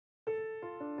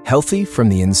Healthy from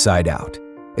the inside out.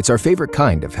 It's our favorite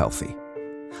kind of healthy.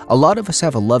 A lot of us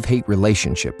have a love-hate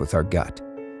relationship with our gut.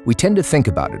 We tend to think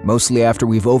about it mostly after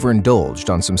we've overindulged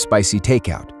on some spicy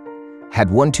takeout, had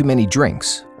one too many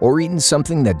drinks, or eaten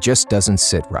something that just doesn't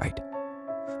sit right.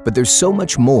 But there's so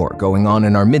much more going on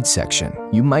in our midsection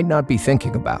you might not be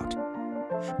thinking about.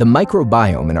 The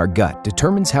microbiome in our gut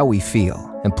determines how we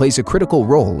feel and plays a critical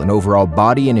role in overall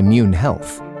body and immune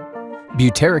health.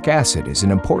 Butyric acid is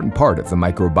an important part of the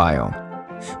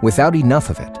microbiome. Without enough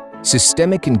of it,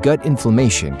 systemic and gut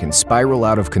inflammation can spiral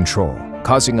out of control,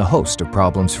 causing a host of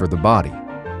problems for the body.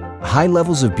 High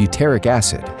levels of butyric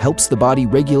acid helps the body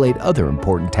regulate other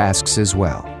important tasks as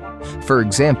well. For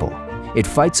example, it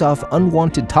fights off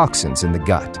unwanted toxins in the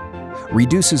gut,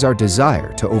 reduces our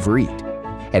desire to overeat,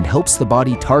 and helps the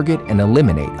body target and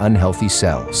eliminate unhealthy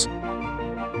cells.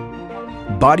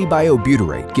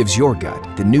 Butyrate gives your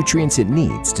gut the nutrients it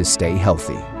needs to stay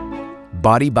healthy.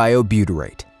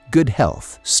 Butyrate. Good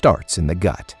health starts in the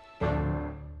gut.